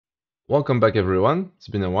Welcome back everyone, it's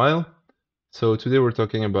been a while. So today we're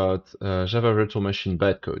talking about Java Virtual Machine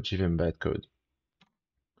Bytecode, JVM Bytecode.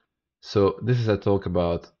 So this is a talk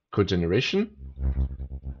about code generation,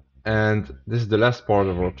 and this is the last part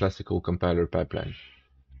of our classical compiler pipeline.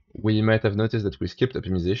 We might have noticed that we skipped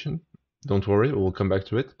optimization. Don't worry, we'll come back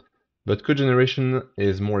to it. But code generation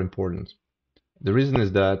is more important. The reason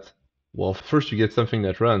is that, well, first you get something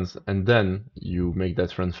that runs, and then you make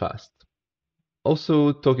that run fast.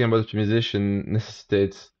 Also, talking about optimization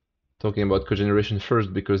necessitates talking about code generation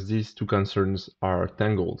first because these two concerns are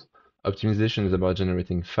tangled. Optimization is about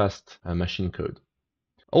generating fast machine code.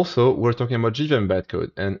 Also, we're talking about JVM bytecode,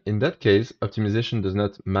 and in that case, optimization does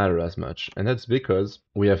not matter as much, and that's because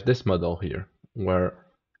we have this model here, where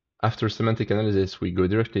after semantic analysis, we go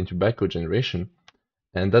directly into bytecode generation,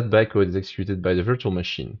 and that bytecode is executed by the virtual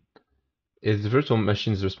machine. It's the virtual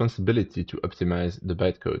machine's responsibility to optimize the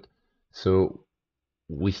bytecode. So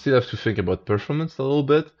we still have to think about performance a little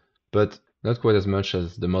bit, but not quite as much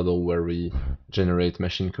as the model where we generate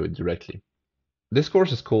machine code directly. This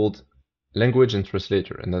course is called Language and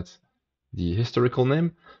Translator, and that's the historical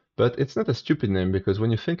name, but it's not a stupid name because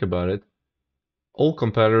when you think about it, all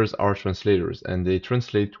compilers are translators and they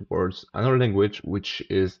translate towards another language which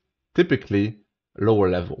is typically lower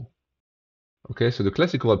level. Okay, so the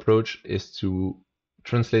classical approach is to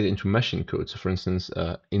translate into machine code. So for instance,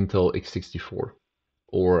 Intel x64.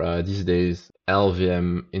 Or these days,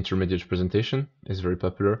 LVM intermediate representation is very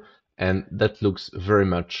popular, and that looks very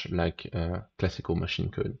much like classical machine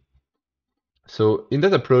code. So in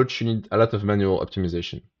that approach, you need a lot of manual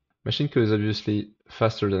optimization. Machine code is obviously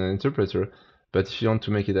faster than an interpreter, but if you want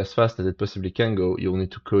to make it as fast as it possibly can go, you'll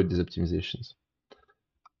need to code these optimizations.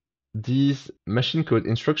 These machine code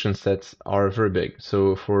instruction sets are very big.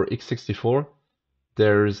 So for x64,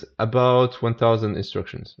 there's about 1,000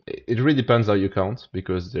 instructions. It really depends how you count,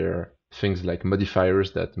 because there are things like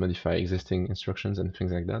modifiers that modify existing instructions and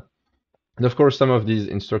things like that. And of course, some of these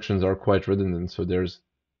instructions are quite redundant, so there's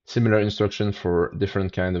similar instruction for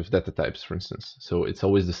different kind of data types, for instance. So it's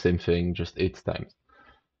always the same thing, just 8 times.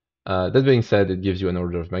 That being said, it gives you an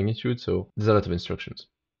order of magnitude, so there's a lot of instructions.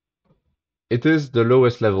 It is the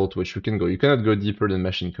lowest level to which you can go. You cannot go deeper than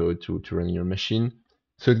machine code to run your machine.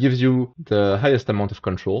 So it gives you the highest amount of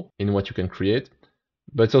control in what you can create,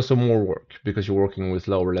 but it's also more work because you're working with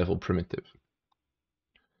lower level primitive.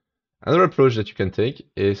 Another approach that you can take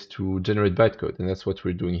is to generate bytecode, and that's what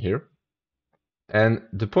we're doing here. And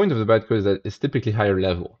the point of the bytecode is that it's typically higher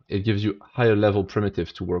level. It gives you higher level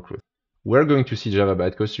primitive to work with. We're going to see Java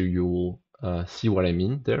bytecode, so you will see what I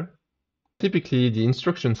mean there. Typically, the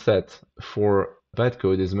instruction set for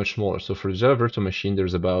bytecode is much smaller. So for the Java virtual machine,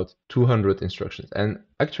 there's about 200 instructions. And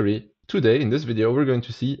actually, today in this video, we're going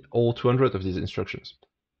to see all 200 of these instructions.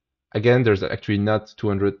 Again, there's actually not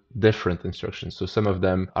 200 different instructions. So some of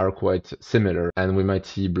them are quite similar, and we might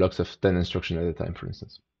see blocks of 10 instructions at a time, for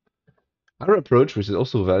instance. Our approach, which is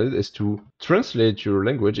also valid, is to translate your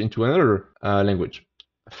language into another language.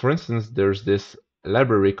 For instance, there's this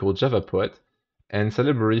library called Java Poet, and it's a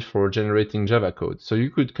library for generating Java code. So you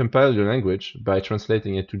could compile your language by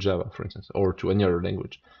translating it to Java, for instance, or to any other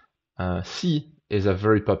language. C is a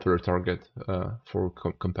very popular target for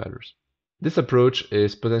compilers. This approach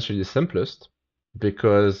is potentially the simplest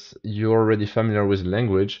because you're already familiar with the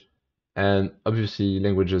language, and obviously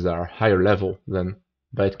languages are higher level than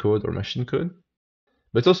bytecode or machine code.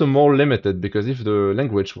 But it's also more limited because if the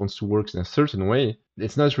language wants to work in a certain way,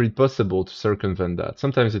 it's not really possible to circumvent that.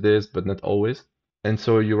 Sometimes it is, but not always. And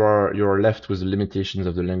so you are left with the limitations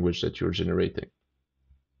of the language that you're generating.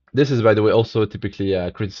 This is, by the way, also typically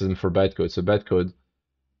a criticism for bytecode. So bytecode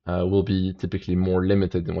will be typically more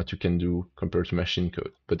limited in what you can do compared to machine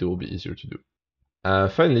code, but it will be easier to do.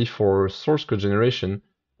 Finally, for source code generation,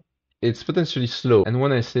 it's potentially slow. And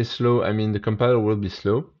when I say slow, I mean the compiler will be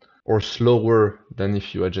slow, or slower than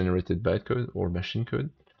if you had generated bytecode or machine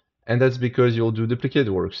code. And that's because you'll do duplicate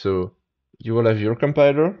work. So you will have your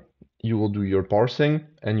compiler, you will do your parsing,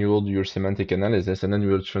 and you will do your semantic analysis, and then you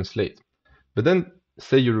will translate. But then,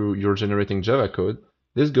 say you're generating Java code,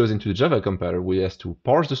 this goes into the Java compiler, where he has to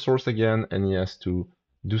parse the source again, and he has to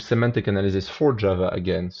do semantic analysis for Java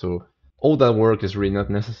again. So all that work is really not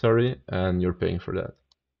necessary, and you're paying for that.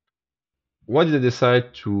 Why did I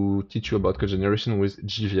decide to teach you about code generation with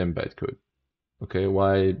JVM bytecode? Okay,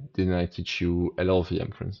 why didn't I teach you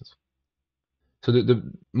LLVM, for instance? So the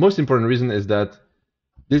most important reason is that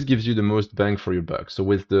this gives you the most bang for your buck. So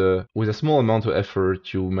with a small amount of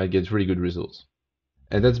effort, you might get really good results.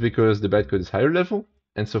 And that's because the bytecode is higher level.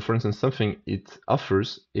 And so, for instance, something it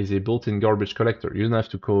offers is a built-in garbage collector. You don't have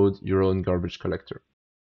to code your own garbage collector.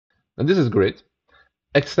 And this is great.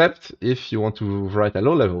 except if you want to write a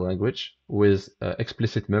low-level language with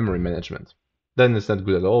explicit memory management. Then it's not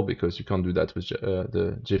good at all because you can't do that with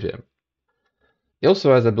the JVM. It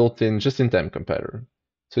also has a built-in just-in-time compiler.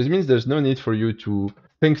 So it means there's no need for you to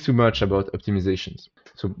think too much about optimizations.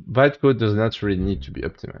 So bytecode does not really need to be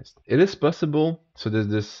optimized. It is possible. So there's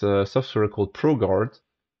this software called ProGuard,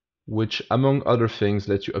 which among other things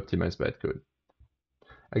lets you optimize bytecode.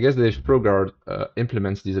 I guess that if ProGuard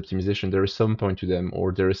implements these optimizations, there is some point to them,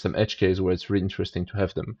 or there is some edge case where it's really interesting to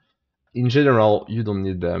have them. In general, you don't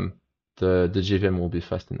need them. The JVM will be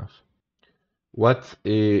fast enough. What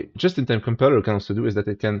a just-in-time compiler can also do is that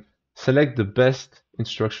it can select the best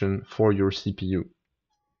instruction for your CPU.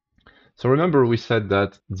 So remember we said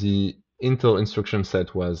that the Intel instruction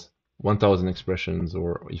set was 1000 expressions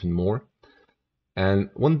or even more. And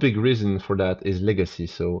one big reason for that is legacy.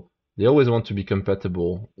 So they always want to be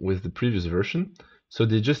compatible with the previous version. So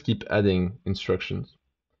they just keep adding instructions.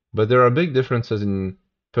 But there are big differences in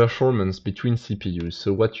performance between CPUs.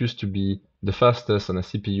 So what used to be the fastest on a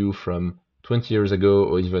CPU from 20 years ago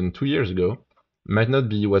or even 2 years ago might not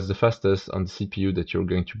be what's the fastest on the CPU that you're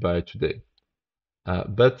going to buy today.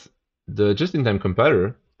 But the just-in-time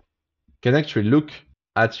compiler can actually look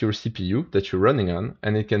at your CPU that you're running on,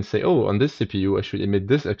 and it can say, oh, on this CPU, I should emit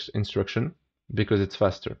this instruction because it's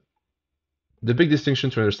faster. The big distinction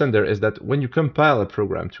to understand there is that when you compile a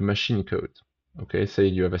program to machine code, okay, say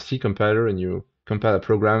you have a C compiler and you compile a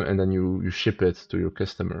program and then you ship it to your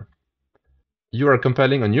customer, you are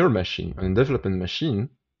compiling on your machine, on a development machine,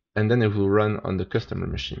 and then it will run on the customer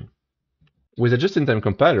machine. With a just-in-time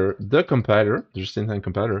compiler, the just-in-time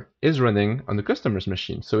compiler, is running on the customer's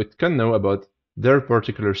machine, so it can know about their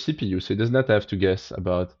particular CPU, so it does not have to guess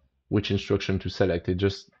about which instruction to select, it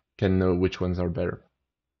just can know which ones are better.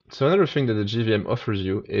 So another thing that the JVM offers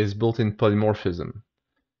you is built-in polymorphism.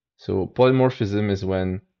 So polymorphism is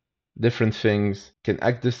when different things can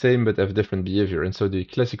act the same but have different behavior. And so the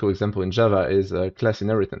classical example in Java is class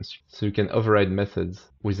inheritance. So you can override methods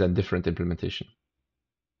with a different implementation.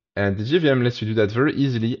 And the JVM lets you do that very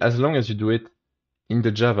easily as long as you do it in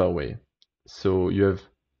the Java way. So you have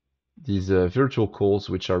these virtual calls,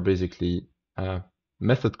 which are basically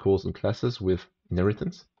method calls and classes with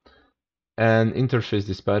inheritance. And interface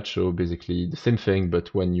dispatch, so basically the same thing,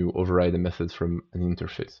 but when you override a method from an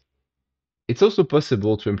interface. It's also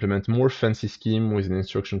possible to implement more fancy scheme with an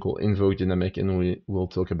instruction called invoke dynamic, and we will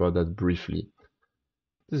talk about that briefly.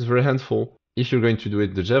 This is very helpful if you're going to do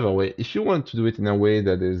it the Java way. If you want to do it in a way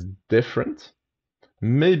that is different,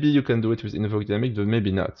 maybe you can do it with invoke dynamic, but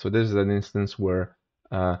maybe not. So there's an instance where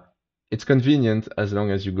it's convenient as long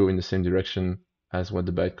as you go in the same direction as what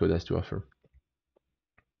the bytecode has to offer.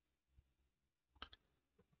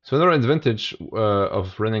 So another advantage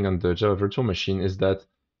of running on the Java virtual machine is that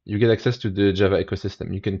you get access to the Java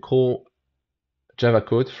ecosystem. You can call Java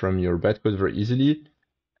code from your bytecode very easily,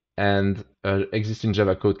 and existing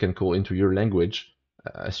Java code can call into your language,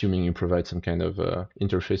 assuming you provide some kind of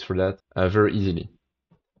interface for that, very easily.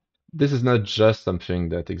 This is not just something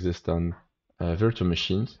that exists on virtual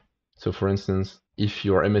machines. So for instance, if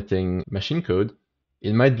you are emitting machine code,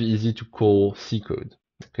 it might be easy to call C code.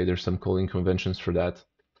 Okay, there's some calling conventions for that.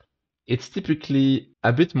 It's typically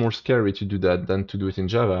a bit more scary to do that than to do it in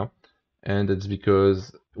Java, and it's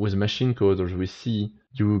because with machine code or with C,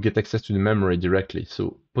 you get access to the memory directly.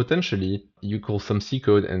 So potentially you call some C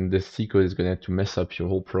code and this C code is going to have to mess up your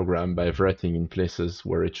whole program by writing in places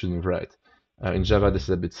where it shouldn't write. In Java, this is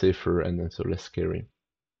a bit safer and so less scary.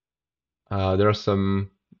 There are some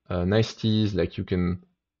niceties, like you can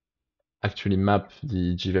actually map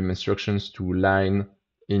the JVM instructions to line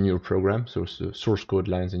in your program, so source code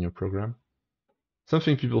lines in your program.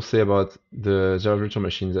 Something people say about the Java virtual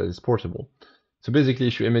machine is that it's portable. So basically,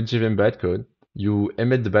 if you emit JVM bytecode, you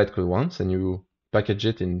emit the bytecode once and you package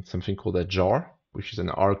it in something called a jar, which is an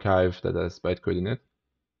archive that has bytecode in it.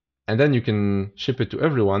 And then you can ship it to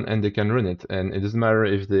everyone and they can run it. And it doesn't matter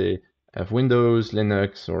if they have Windows,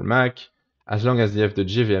 Linux, or Mac, as long as they have the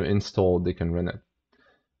JVM installed, they can run it.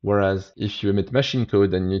 Whereas if you emit machine code,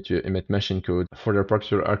 then you need to emit machine code for their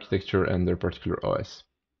particular architecture and their particular OS.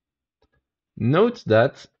 Note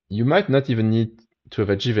that you might not even need to have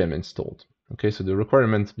a JVM installed. Okay, so the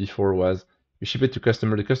requirement before was you ship it to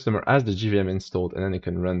customer, the customer has the JVM installed, and then it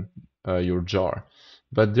can run your jar.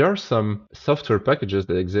 But there are some software packages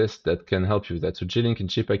that exist that can help you with that. So JLink and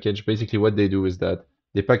JPackage, basically what they do is that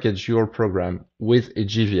they package your program with a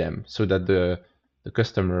JVM so that the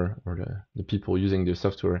customer or the people using the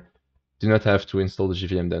software do not have to install the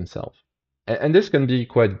JVM themselves. And this can be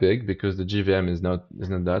quite big because the JVM is not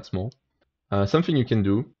that small. Something you can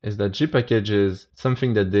do is that JPackage is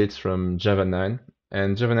something that dates from Java 9.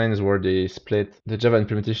 And Java 9 is where they split the Java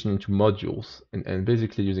implementation into modules. And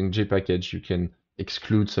basically using JPackage, you can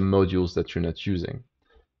exclude some modules that you're not using.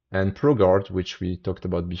 And ProGuard, which we talked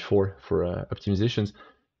about before for optimizations,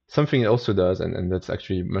 something it also does, and that's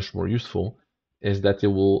actually much more useful, is that it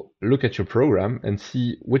will look at your program and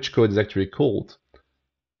see which code is actually called.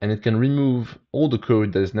 And it can remove all the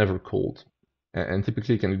code that is never called. And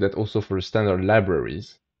typically it can do that also for standard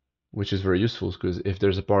libraries, which is very useful because if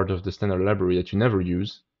there's a part of the standard library that you never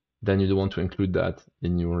use, then you don't want to include that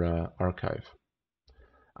in your archive.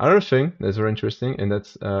 Another thing that's very interesting, and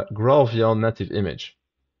that's GraalVL native image.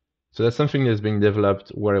 So that's something that's being developed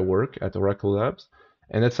where I work at Oracle Labs,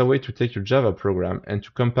 and that's a way to take your Java program and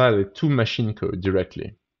to compile it to machine code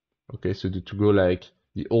directly. Okay, so to go like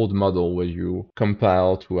the old model where you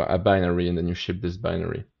compile to a binary and then you ship this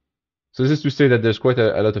binary. So this is to say that there's quite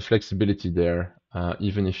a lot of flexibility there,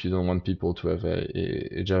 even if you don't want people to have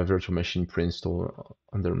a Java virtual machine pre-installed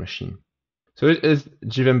on their machine. So is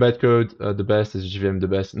JVM bytecode the best? Is JVM the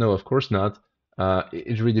best? No, of course not.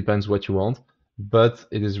 It really depends what you want, but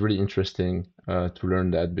it is really interesting to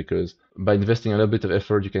learn that because by investing a little bit of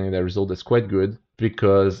effort, you can get a result that's quite good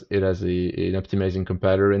because it has an optimizing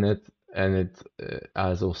compiler in it, and it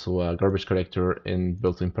has also a garbage collector in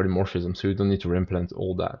built-in polymorphism, so you don't need to reimplement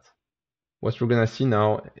all that. What we're gonna see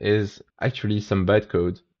now is actually some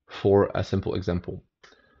bytecode for a simple example.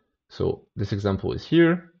 So this example is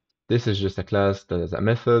here. This is just a class that has a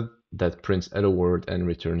method that prints hello world and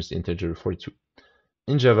returns the integer 42.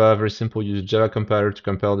 In Java, very simple, use Java compiler to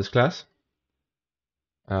compile this class.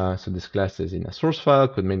 So this class is in a source file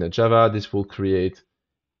called main.java. This will create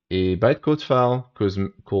a bytecode file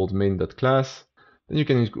called main.class. Then you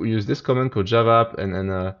can use this command called java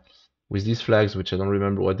and with these flags, which I don't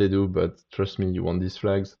remember what they do, but trust me, you want these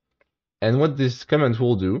flags. And what this command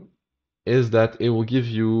will do is that it will give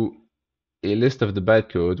you a list of the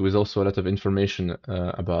bytecode with also a lot of information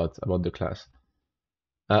about the class.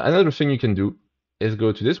 Another thing you can do is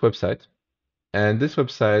go to this website, and this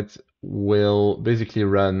website will basically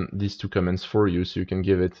run these two commands for you, so you can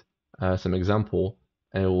give it some example,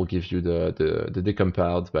 and it will give you the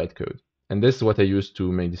decompiled bytecode. And this is what I used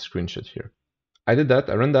to make this screenshot here. I did that,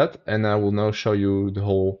 I ran that, and I will now show you the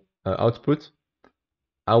whole output.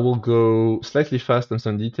 I will go slightly fast on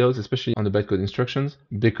some details, especially on the bytecode instructions,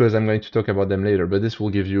 because I'm going to talk about them later, but this will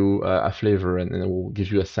give you a flavor and it will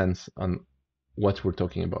give you a sense on what we're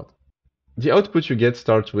talking about. The output you get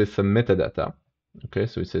starts with some metadata. Okay,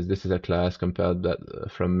 so it says this is a class compiled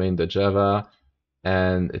from main.java,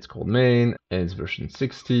 and it's called main, and it's version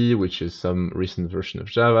 60, which is some recent version of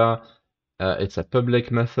Java. It's a public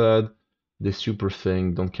method. This super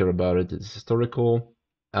thing, don't care about it, it's historical.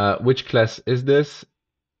 Which class is this?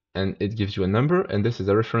 And it gives you a number, and this is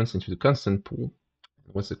a reference into the constant pool.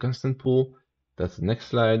 What's the constant pool? That's the next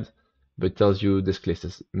slide, but it tells you this class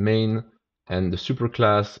is main, and the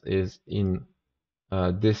superclass is in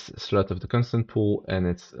this slot of the constant pool, and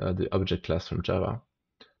it's the object class from Java.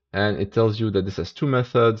 And it tells you that this has two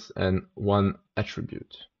methods and one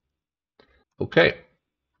attribute. Okay,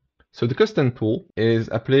 so the constant pool is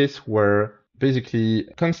a place where basically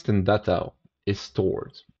constant data is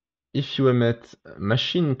stored. If you emit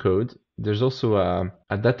machine code, there's also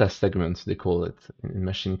a data segment, they call it in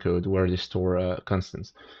machine code, where they store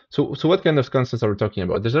constants. So what kind of constants are we talking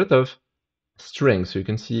about? There's a lot of strings. So you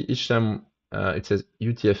can see each time it says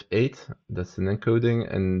UTF-8, that's an encoding,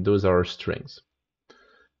 and those are strings.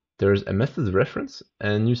 There's a method reference,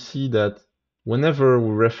 and you see that whenever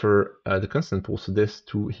we refer the constant pool, so this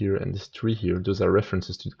 2 here and this 3 here, those are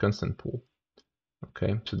references to the constant pool.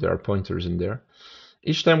 Okay, so there are pointers in there.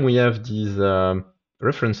 Each time we have these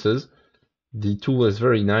references, the tool is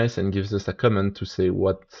very nice and gives us a comment to say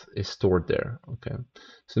what is stored there. Okay,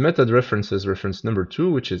 so the method references reference number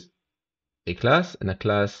 2, which is a class, and a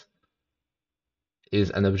class is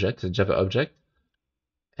an object, a Java object.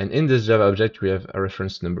 And in this Java object, we have a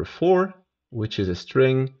reference number 4, which is a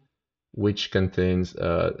string, which contains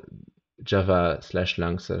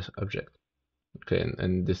Java/lang/object. Okay,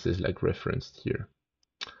 and this is like referenced here.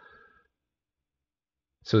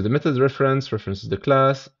 So the method reference references the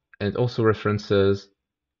class, and also references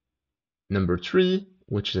number 3,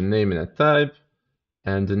 which is a name and a type,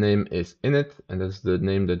 and the name is init, and that's the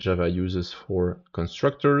name that Java uses for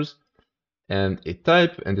constructors, and a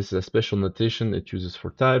type, and this is a special notation it uses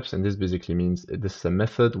for types, and this basically means this is a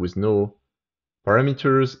method with no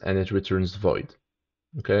parameters, and it returns void.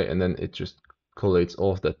 Okay, and then it just collates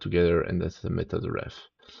all of that together, and that's the method ref.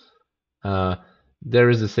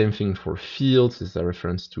 There is the same thing for fields. This is a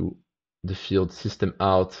reference to the field system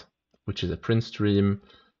out, which is a print stream.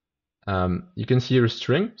 You can see here a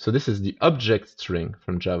string. So this is the object string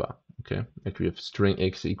from Java. Okay, like we have string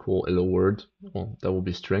x equal hello world. Well, that will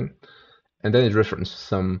be string. And then it references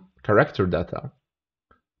some character data,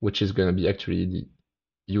 which is going to be actually the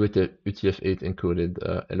UTF-8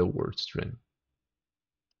 encoded hello world string.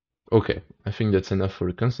 Okay, I think that's enough for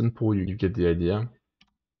the constant pool. You get the idea.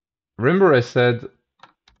 Remember I said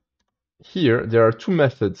here there are two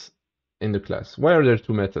methods in the class. Why are there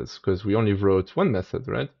two methods? Because we only wrote one method,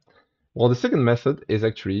 right? Well, the second method is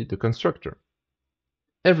actually the constructor.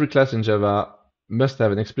 Every class in Java must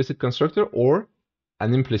have an explicit constructor or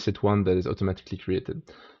an implicit one that is automatically created.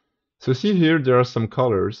 So see here, there are some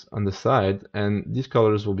colors on the side, and these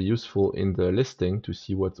colors will be useful in the listing to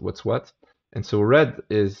see what's what. And so red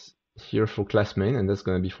is here for class main, and that's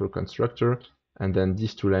going to be for constructor. And then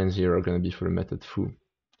these two lines here are going to be for the method foo.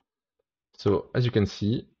 So as you can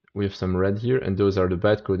see, we have some red here, and those are the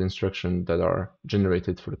bytecode instructions that are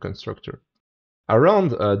generated for the constructor.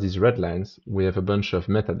 Around these red lines, we have a bunch of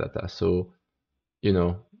metadata. So, you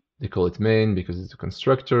know, they call it main because it's a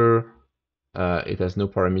constructor. It has no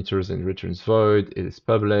parameters and returns void. It is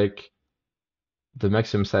public. The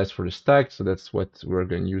maximum size for the stack, so that's what we're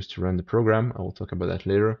going to use to run the program. I will talk about that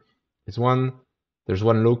later. Is one. There's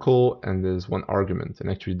one local and there's one argument. And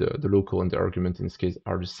actually the local and the argument in this case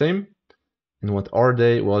are the same. And what are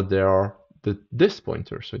they? Well, they are this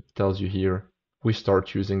pointer. So it tells you here, we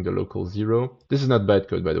start using the local 0. This is not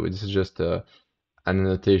bytecode, by the way. This is just an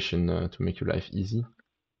annotation to make your life easy.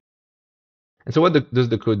 And so what does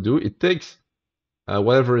the code do? It takes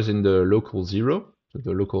whatever is in the local 0, so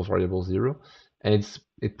the local variable 0, and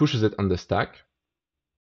it pushes it on the stack.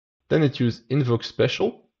 Then it uses invoke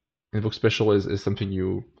special. Invoke special is something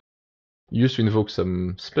you use to invoke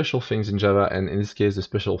some special things in Java, and in this case, the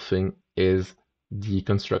special thing is the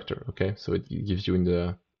constructor. Okay, so it gives you in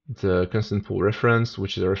the constant pool reference,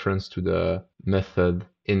 which is a reference to the method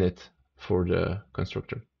init for the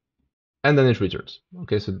constructor. And then it returns.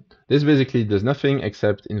 Okay, so this basically does nothing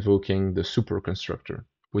except invoking the super constructor,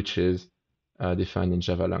 which is defined in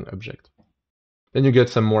Java lang object. Then you get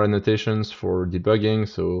some more annotations for debugging.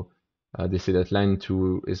 So they say that line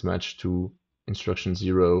 2 is matched to instruction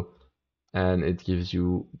 0, and it gives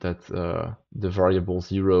you that the variable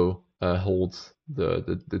 0 holds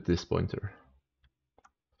this pointer.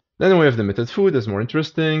 Then we have the method foo, that's more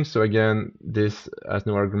interesting. So again, this has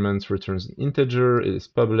no arguments, returns an integer, it is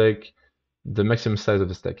public. The maximum size of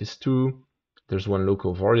the stack is 2. There's one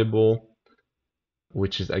local variable,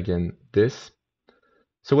 which is again this.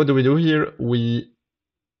 So what do we do here? We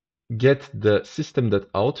get the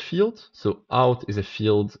system.out field. So out is a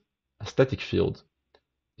field, a static field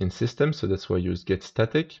in system. So that's why I use get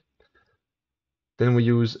static. Then we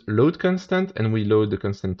use load constant and we load the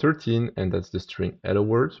constant 13, and that's the string hello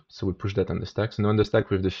world. So we push that on the stack. So now on the stack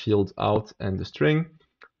we have the field out and the string.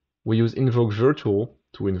 We use invoke virtual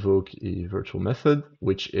to invoke a virtual method,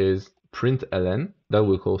 which is println. That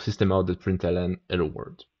we'll call systemout.println hello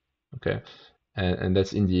world. Okay, and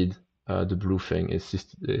that's indeed the blue thing is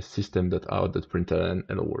system.out.println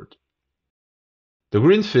hello world. The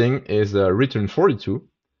green thing is return 42.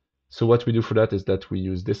 So what we do for that is that we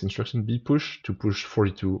use this instruction bpush to push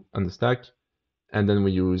 42 on the stack, and then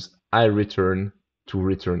we use iReturn to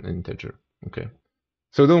return an integer. Okay.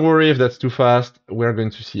 So don't worry if that's too fast. We're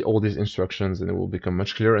going to see all these instructions and it will become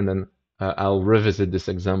much clearer, and then I'll revisit this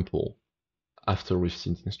example after we've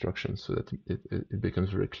seen the instructions so that it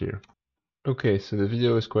becomes very clear. Okay, so the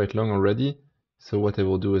video is quite long already. So what I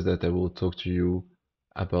will do is that I will talk to you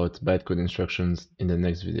about bytecode instructions in the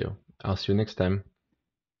next video. I'll see you next time.